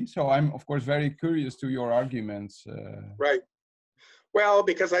disagree. So I'm of course very curious to your arguments. Right. Well,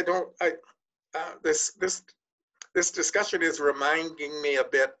 because this discussion is reminding me a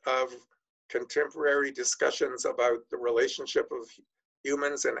bit of contemporary discussions about the relationship of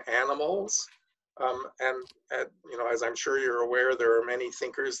humans and animals. And you know, as I'm sure you're aware, there are many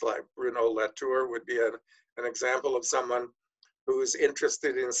thinkers, like Bruno Latour would be an example of someone who's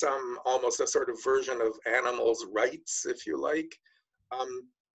interested in almost a sort of version of animals' rights, if you like.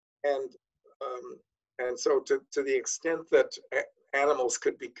 And so to the extent that animals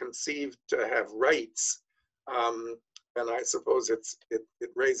could be conceived to have rights, and I suppose it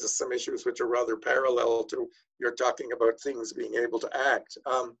raises some issues which are rather parallel to you're talking about things being able to act.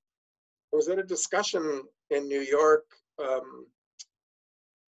 I was at a discussion in New York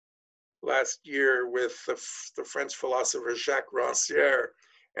last year with the French philosopher Jacques Rancière,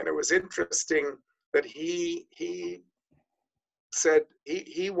 and it was interesting that he said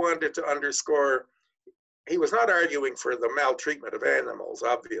he wanted to underscore, he was not arguing for the maltreatment of animals,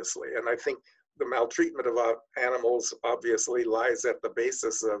 obviously, and I think the maltreatment of animals obviously lies at the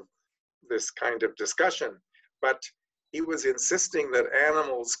basis of this kind of discussion, but he was insisting that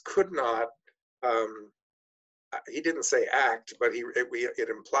animals could not, he didn't say act, but it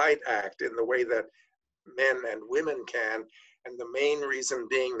implied act in the way that men and women can, and the main reason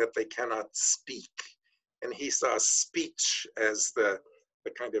being that they cannot speak. And he saw speech as the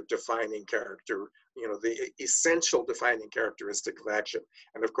kind of defining character, you know, the essential defining characteristic of action.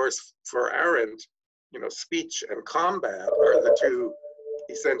 And of course, for Arendt, you know, speech and combat are the two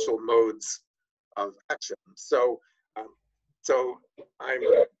essential modes of action. So, so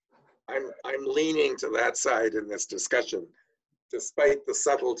I'm leaning to that side in this discussion, despite the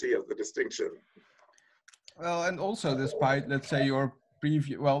subtlety of the distinction. Well, and also despite, let's say, your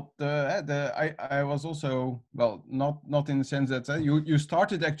previous, well, I was also, well, not in the sense that you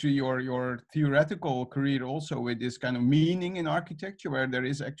started actually your theoretical career also with this kind of meaning in architecture, where there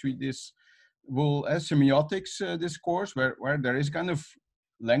is actually this semiotics discourse, where there is kind of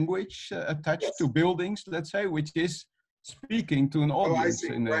language attached yes. to buildings, let's say, which is speaking to an audience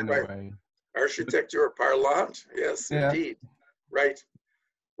in a way. Architecture parlante, yes, yeah. Indeed, right.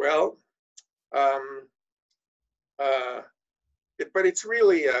 Well, but it's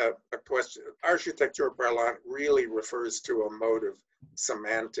really a question. Architecture parlante really refers to a mode of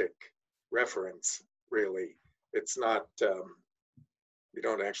semantic reference, really. It's not, you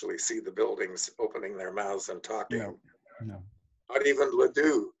don't actually see the buildings opening their mouths and talking. No. Not even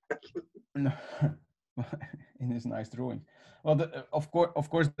Ledoux. No. in his nice drawing. Well, of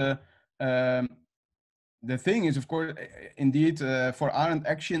course, um, the thing is, of course, indeed, for Arendt,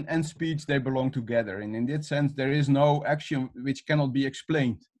 action and speech, they belong together. And in that sense, there is no action which cannot be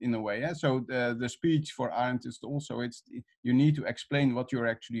explained in a way. Yeah? So the speech for Arendt is also, you need to explain what you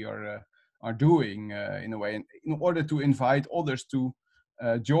actually are doing in a way, and in order to invite others to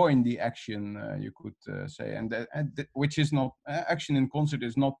join the action, you could say, which is not, action in concert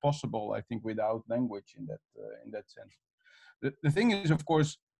is not possible, I think, without language in that sense. The thing is, of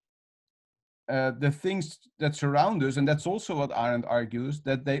course, the things that surround us, and that's also what Arendt argues,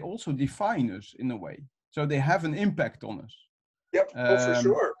 that they also define us in a way. So they have an impact on us. Yep. Oh, for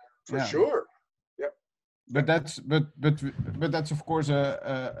sure. For yeah. sure. Yep. But that's that's of course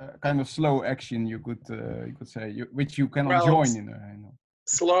a kind of slow action, you could say, which you cannot join in.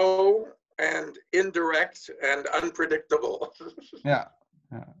 Slow and indirect and unpredictable. Yeah.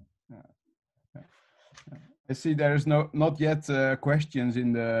 I see there is not yet questions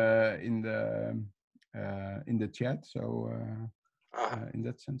in the chat, so in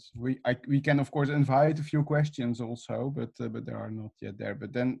that sense we can of course invite a few questions also, but there are not yet there.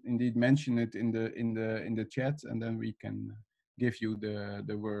 But then indeed mention it in the chat, and then we can give you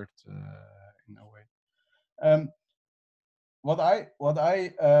the word in a way. What I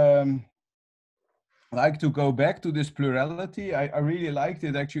like to go back to this plurality. I really liked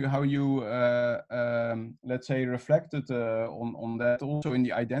it actually, how you let's say reflected on that also in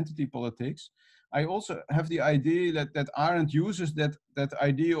the identity politics. I also have the idea that Arendt uses that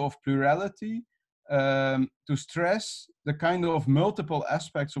idea of plurality to stress the kind of multiple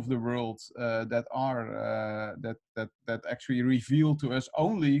aspects of the world that are that actually reveal to us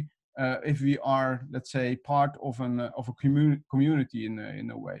only if we are, let's say, part of a community in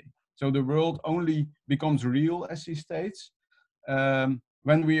a way. So the world only becomes real, as he states,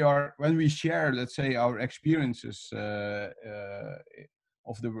 when we share, let's say, our experiences of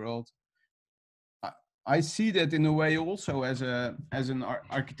the world. I see that in a way also as an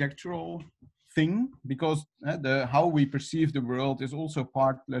architectural thing, because how we perceive the world is also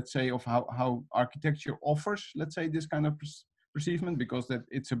part, let's say, of how architecture offers, let's say, this kind of perceivement, because that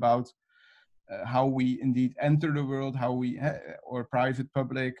it's about how we indeed enter the world, how we or private,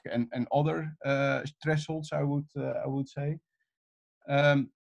 public, and other thresholds, I would say.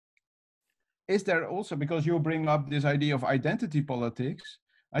 Is there also, because you bring up this idea of identity politics,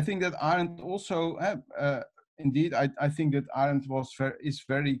 I think that Arendt also indeed, I think that Arendt is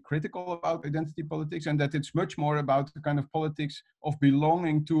very critical about identity politics, and that it's much more about the kind of politics of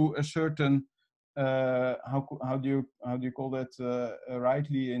belonging to a certain how do you call that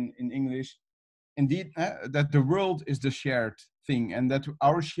rightly in English? Indeed, that the world is the shared thing, and that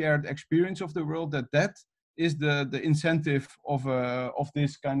our shared experience of the world, that is the incentive of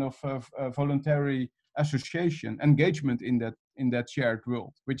this kind of voluntary association, engagement in that shared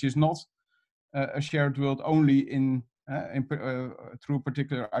world, which is not a shared world only through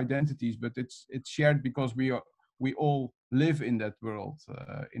particular identities, but it's shared because we all live in that world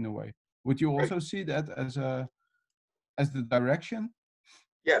in a way. Would you also see that as the direction?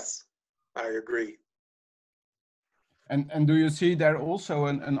 Yes, I agree. And do you see there also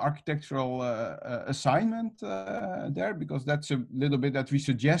an architectural assignment there? Because that's a little bit that we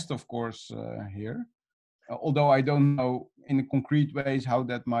suggest, of course, here. Although I don't know in concrete ways how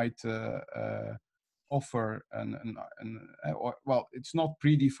that might offer well, it's not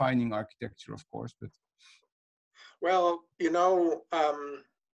predefining architecture, of course, but. Well,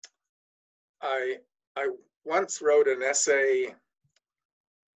 I once wrote an essay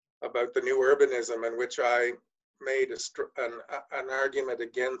about the new urbanism in which I made an argument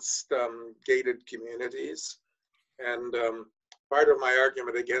against gated communities. And part of my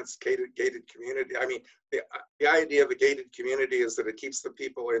argument against gated community, I mean, the idea of a gated community is that it keeps the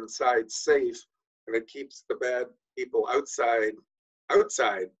people inside safe, and it keeps the bad people outside.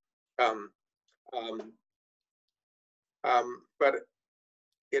 But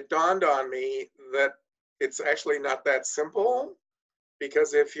it dawned on me that it's actually not that simple,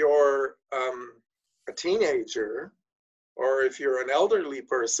 because if you're a teenager, or if you're an elderly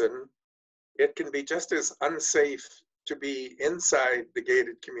person, it can be just as unsafe to be inside the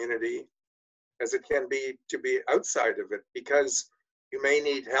gated community as it can be to be outside of it, because you may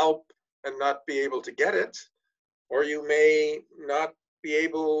need help and not be able to get it, or you may not be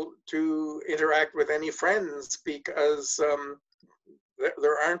able to interact with any friends because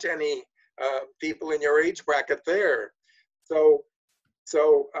there aren't any people in your age bracket there. So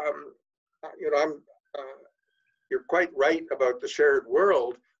you're quite right about the shared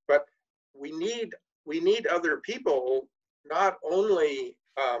world, but we need other people, not only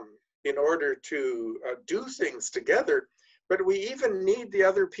in order to do things together, but we even need the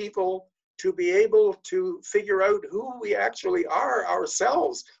other people to be able to figure out who we actually are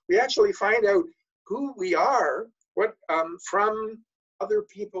ourselves. We actually find out who we are from other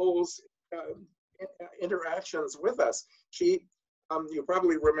people's interactions with us. You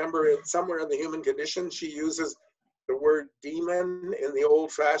probably remember it somewhere in the Human Condition, she uses the word demon in the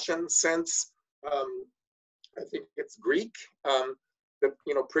old-fashioned sense. I think it's Greek, that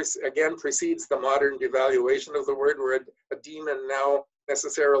again precedes the modern devaluation of the word, where a demon now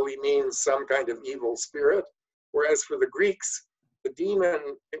necessarily means some kind of evil spirit. Whereas for the Greeks, the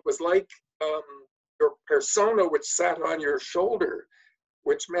demon, it was like your persona which sat on your shoulder,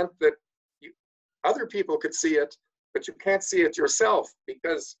 which meant that other people could see it, but you can't see it yourself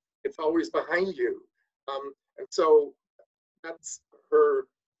because it's always behind you. And so that's her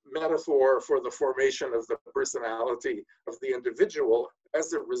metaphor for the formation of the personality of the individual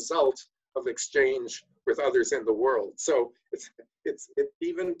as a result of exchange with others in the world. So it's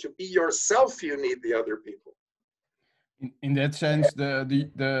even to be yourself, you need the other people. In that sense,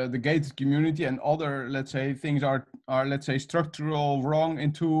 the gated community and other, let's say, things are let's say structural wrong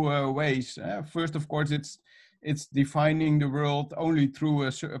in two ways. First, of course, it's defining the world only through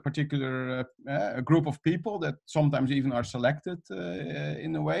a particular a group of people that sometimes even are selected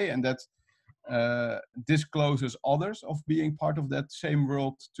in a way, and that discloses others of being part of that same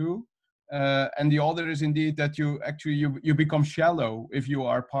world too. And the other is indeed that you become shallow if you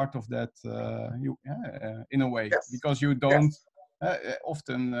are part of that in a way, Yes. because you don't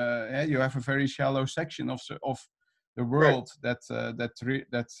often you have a very shallow section of the world, right,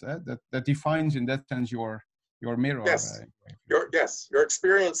 that defines in that sense your mirror. Yes, your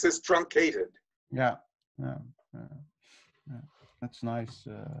experience is truncated. Yeah. That's nice.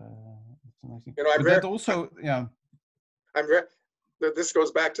 That's a nice thing. But that also, yeah. This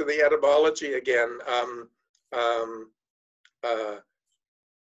goes back to the etymology again.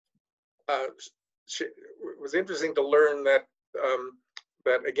 It was interesting to learn that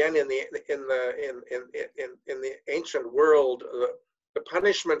that again in the ancient world, the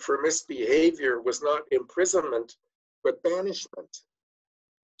punishment for misbehavior was not imprisonment, but banishment.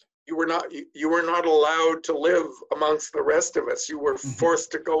 You were not allowed to live amongst the rest of us. You were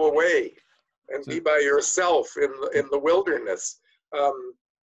forced to go away and be by yourself in the wilderness. And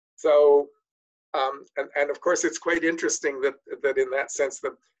of course, it's quite interesting that in that sense,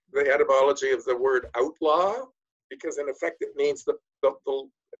 the etymology of the word outlaw, because in effect it means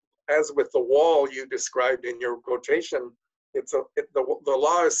as with the wall you described in your quotation, the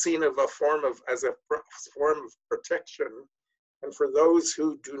law is seen as a form of protection, and for those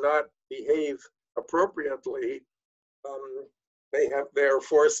who do not behave appropriately, they are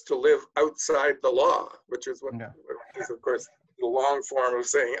forced to live outside the law, which is what is of course the long form of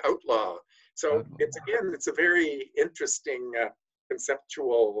saying outlaw. So it's a very interesting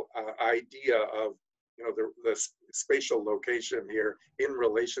conceptual idea of the spatial location here in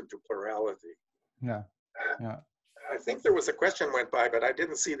relation to plurality. Yeah. I think there was a question went by, but I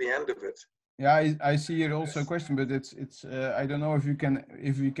didn't see the end of it. Yeah, I see it also a question, but it's I don't know if we can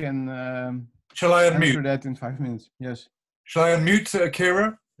Shall I unmute? Answer that in 5 minutes. Yes. Shall I unmute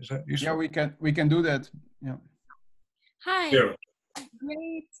Kira? Is that useful? Yeah, we can do that. Yeah. Hi. Kira.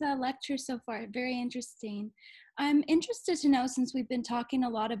 Great lecture so far. Very interesting. I'm interested to know, since we've been talking a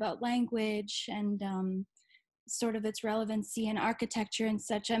lot about language and sort of its relevancy in architecture and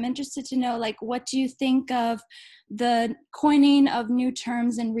such, I'm interested to know, like, what do you think of the coining of new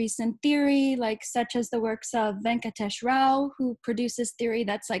terms in recent theory, like such as the works of Venkatesh Rao, who produces theory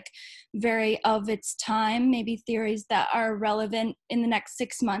that's like very of its time, maybe theories that are relevant in the next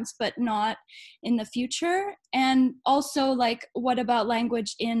 6 months, but not in the future? And also, like, what about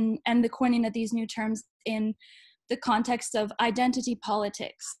language and the coining of these new terms in the context of identity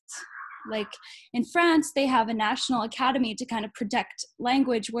politics? Like in France, they have a national academy to kind of protect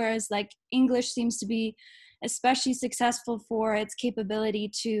language, whereas like English seems to be especially successful for its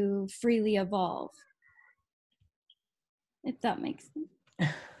capability to freely evolve. If that makes sense.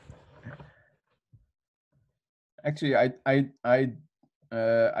 Actually, I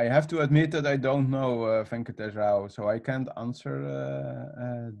have to admit that I don't know Venkatesh Rao, so I can't answer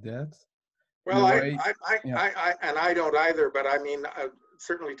that. Well, I don't either, but I mean,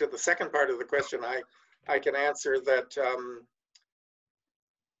 certainly to the second part of the question, I can answer that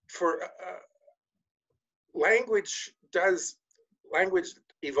for language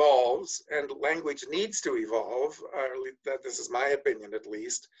evolves, and language needs to evolve. That this is my opinion, at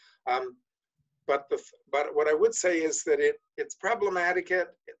least. But what I would say is that it's problematic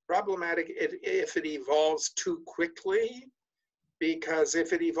if it evolves too quickly, because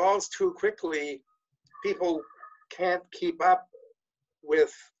if it evolves too quickly, people can't keep up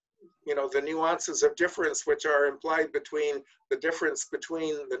with, you know, the nuances of difference which are implied between the difference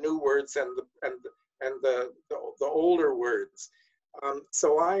between the new words and the older words.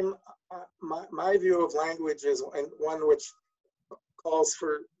 So my view of language is one which calls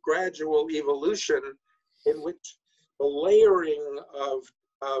for gradual evolution, in which the layering of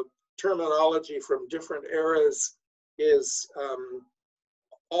terminology from different eras is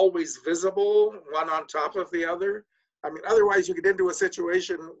always visible, one on top of the other. I mean, otherwise you get into a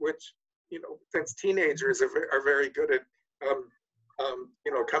situation which, you know, since teenagers are very good at,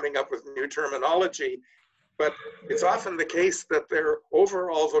 you know, coming up with new terminology, but it's often the case that their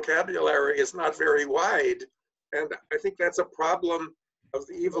overall vocabulary is not very wide. And I think that's a problem of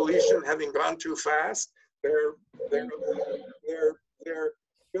the evolution having gone too fast. Their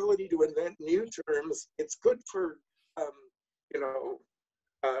ability to invent new terms, it's good for, you know,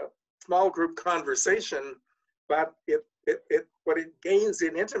 small group conversation, but what it gains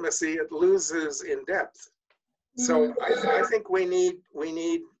in intimacy, it loses in depth. So I think we need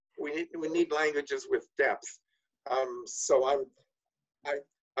languages with depth. So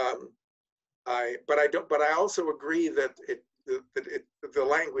but I also agree that the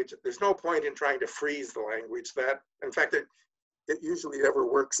language, there's no point in trying to freeze the language. That, in fact, it usually never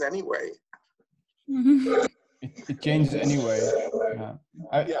works anyway. It changes anyway.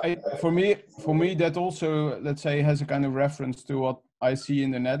 Yeah. For me, that also, let's say, has a kind of reference to what I see in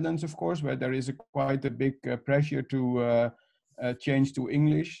the Netherlands, of course, where there is quite a big pressure to change to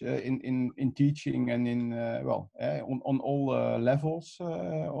English in teaching and in on all levels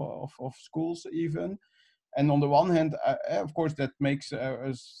of schools even. And on the one hand, of course, that makes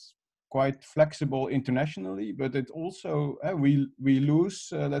us quite flexible internationally, but it also we lose,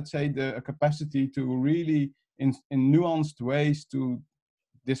 let's say, the capacity to really in nuanced ways to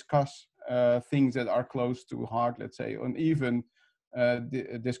discuss things that are close to heart, let's say, and even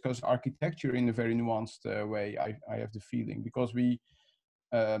discuss architecture in a very nuanced way. I have the feeling, because we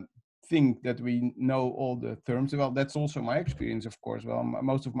think that we know all the terms. Well, that's also my experience, of course. Well,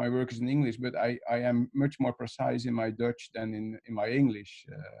 most of my work is in English, but I am much more precise in my Dutch than in my English,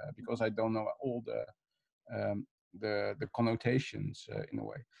 because I don't know all the connotations in a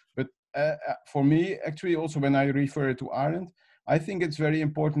way. But for me, actually, also when I refer to Arendt, I think it's very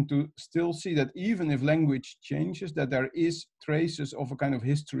important to still see that even if language changes, that there is traces of a kind of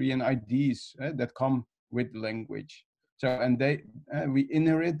history and ideas that come with the language. So, and we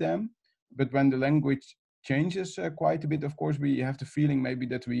inherit them, but when the language changes quite a bit, of course, we have the feeling maybe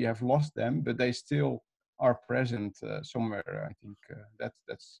that we have lost them, but they still are present somewhere. I think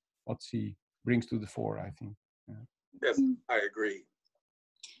that's what she brings to the fore, I think. Yeah. Yes, I agree.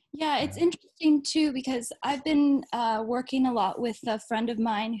 Yeah, it's interesting too, because I've been working a lot with a friend of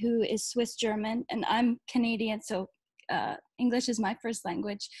mine who is Swiss German, and I'm Canadian, so English is my first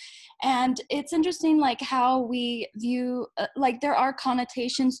language. And it's interesting, like, how we view, like, there are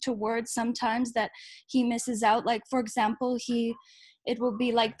connotations to words sometimes that he misses out. Like, for example, it will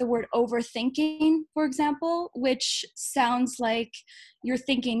be like the word overthinking, for example, which sounds like you're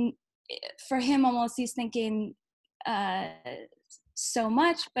thinking, for him almost, he's thinking so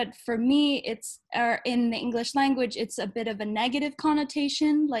much, but for me, it's in the English language, it's a bit of a negative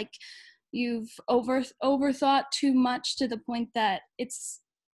connotation, like you've overthought too much to the point that it's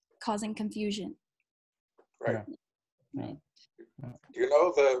causing confusion. Right. Yeah. Do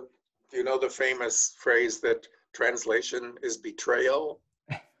you know the famous phrase that translation is betrayal?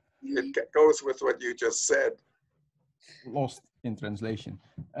 It goes with what you just said. Lost in translation.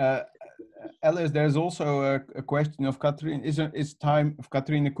 Alice, there's also a question of Catherine. Is time of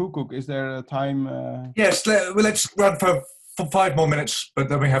Catherine Koekoek? Is there a time? Yes, let's run for 5 more minutes, but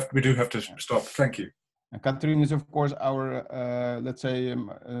then we do have to stop. Thank you. Catherine is, of course, our let's say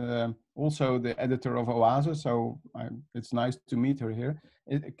also the editor of Oasis, so it's nice to meet her here.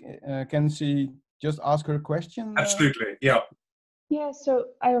 Can she just ask her question? Absolutely, yeah. Yeah, so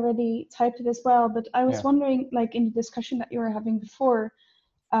I already typed it as well, but I was wondering, like in the discussion that you were having before,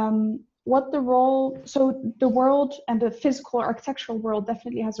 what the role, so the world and the physical architectural world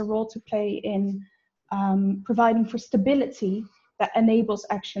definitely has a role to play in providing for stability that enables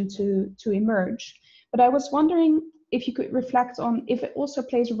action to emerge. But I was wondering if you could reflect on if it also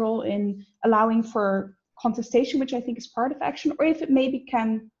plays a role in allowing for contestation, which I think is part of action, or if it maybe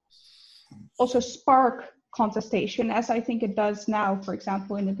can also spark contestation, as I think it does now, for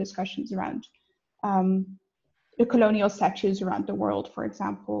example, in the discussions around the colonial statues around the world, for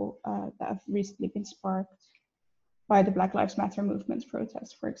example, that have recently been sparked by the Black Lives Matter movement's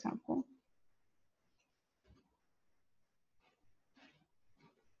protests, for example.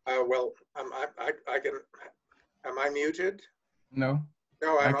 Well, I can. Am I muted? No,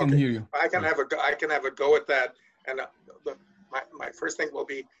 No, I I'm can okay. hear you. I can have a go. I can have a go at that. And my first thing will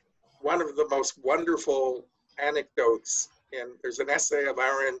be one of the most wonderful anecdotes. And there's an essay of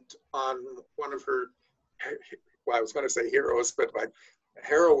Arendt on one of her, well, I was going to say heroes, but my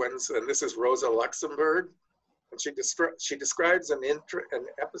heroines, and this is Rosa Luxemburg. And she describes an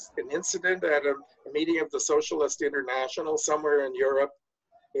incident at a meeting of the Socialist International somewhere in Europe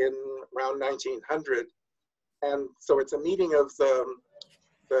in around 1900. And so it's a meeting of the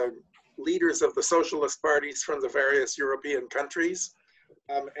leaders of the socialist parties from the various European countries.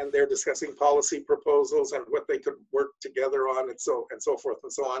 And they're discussing policy proposals and what they could work together on and so forth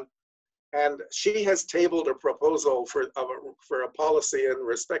and so on. And she has tabled a proposal for a policy in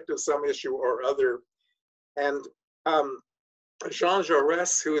respect of some issue or other. And Jean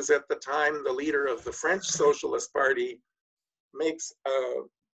Jaurès, who is at the time the leader of the French Socialist Party, makes a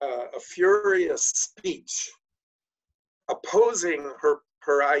furious speech opposing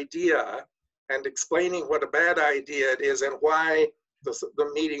her idea and explaining what a bad idea it is and why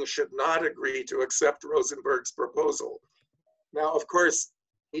the meeting should not agree to accept Rosenberg's proposal. Now, of course,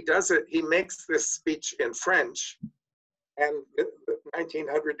 he makes this speech in French, and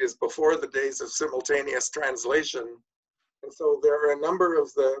 1900 is before the days of simultaneous translation. And so there are a number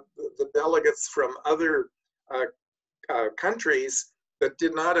of the delegates from other countries that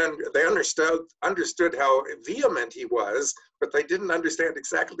did not, they understood how vehement he was, but they didn't understand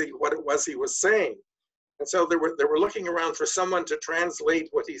exactly what it was he was saying. And so they were looking around for someone to translate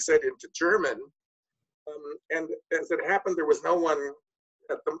what he said into German. And as it happened, there was no one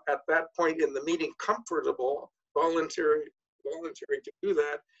at that point in the meeting comfortable, voluntary to do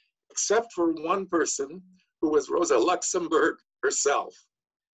that, except for one person who was Rosa Luxemburg herself.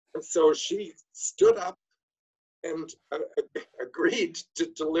 And so she stood up and agreed to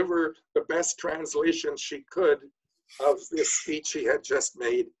deliver the best translation she could of this speech he had just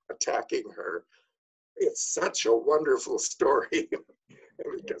made attacking her. It's such a wonderful story.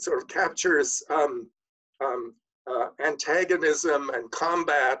 It sort of captures antagonism and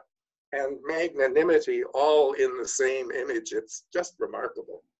combat and magnanimity all in the same image. It's just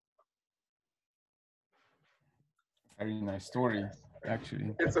remarkable. Very nice story,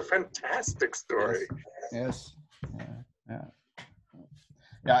 actually. It's a fantastic story. Yes.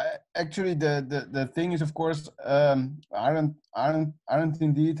 Yeah. Actually, the thing is, of course, Arendt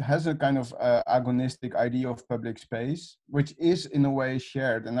indeed has a kind of agonistic idea of public space, which is in a way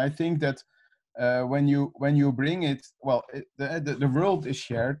shared. And I think that when you bring it, well, the world is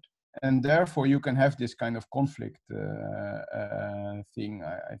shared, and therefore you can have this kind of conflict thing.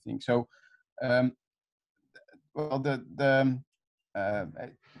 I think so. Well,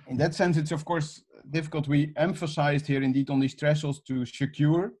 in that sense, it's of course difficult. We emphasized here indeed on these thresholds to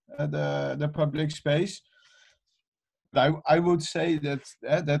secure the public space. But I would say that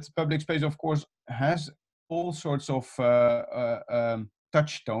that public space, of course, has all sorts of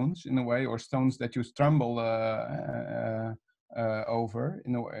touchstones in a way, or stones that you stumble over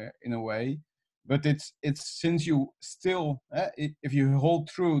in a way. But it's since you still, if you hold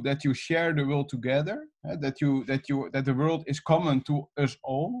true that you share the world together, that the world is common to us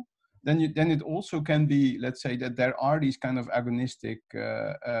all, then it also can be, let's say, that there are these kind of agonistic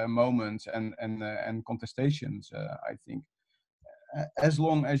moments and contestations. I think, as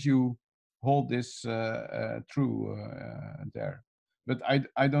long as you hold this true there. But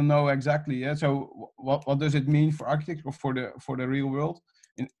I don't know exactly. Yeah. So what does it mean for architecture or for the real world?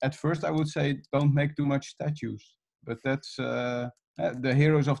 At first, I would say don't make too much statues, but that's the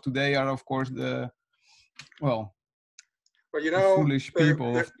heroes of today are, of course, the foolish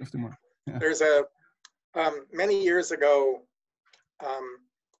people of tomorrow. Yeah. There's many years ago,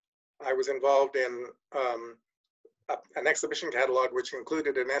 I was involved in an exhibition catalog which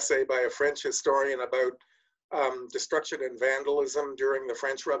included an essay by a French historian about destruction and vandalism during the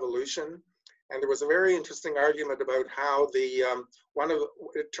French Revolution. And there was a very interesting argument about how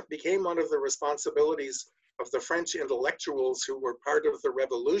it became one of the responsibilities of the French intellectuals who were part of the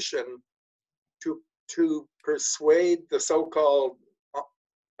revolution to persuade the so-called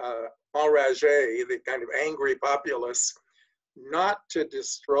enragés, the kind of angry populace, not to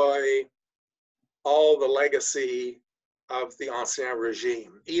destroy all the legacy of the Ancien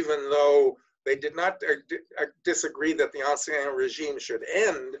Regime, even though they did not disagree that the Ancien Regime should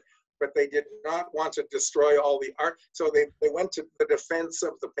end, but they did not want to destroy all the art. So they went to the defense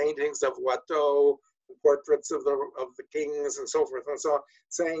of the paintings of Watteau, the portraits of the kings and so forth and so on,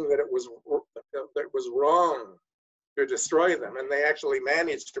 saying that it was wrong to destroy them. And they actually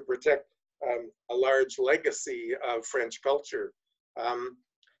managed to protect a large legacy of French culture.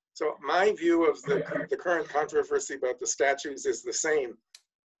 So my view of the current controversy about the statues is the same,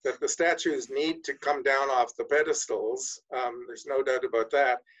 that the statues need to come down off the pedestals. There's no doubt about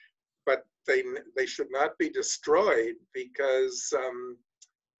that, but they should not be destroyed because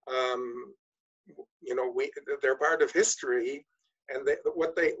you know, they're part of history, and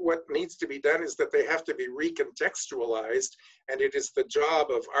what needs to be done is that they have to be recontextualized, and it is the job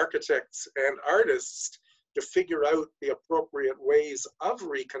of architects and artists to figure out the appropriate ways of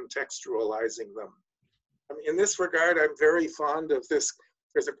recontextualizing them. I mean, in this regard, I'm very fond of this.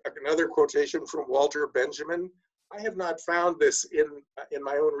 There's another quotation from Walter Benjamin. I have not found this in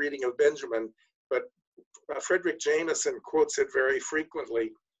my own reading of Benjamin, but Frederick Jameson quotes it very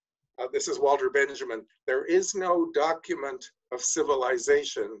frequently. This is Walter Benjamin. There is no document of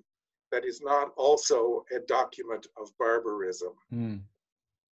civilization that is not also a document of barbarism.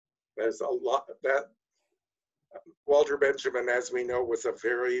 There's a lot that Walter Benjamin, as we know, was a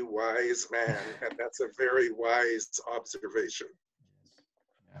very wise man, and that's a very wise observation.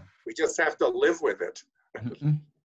 Yeah. We just have to live with it.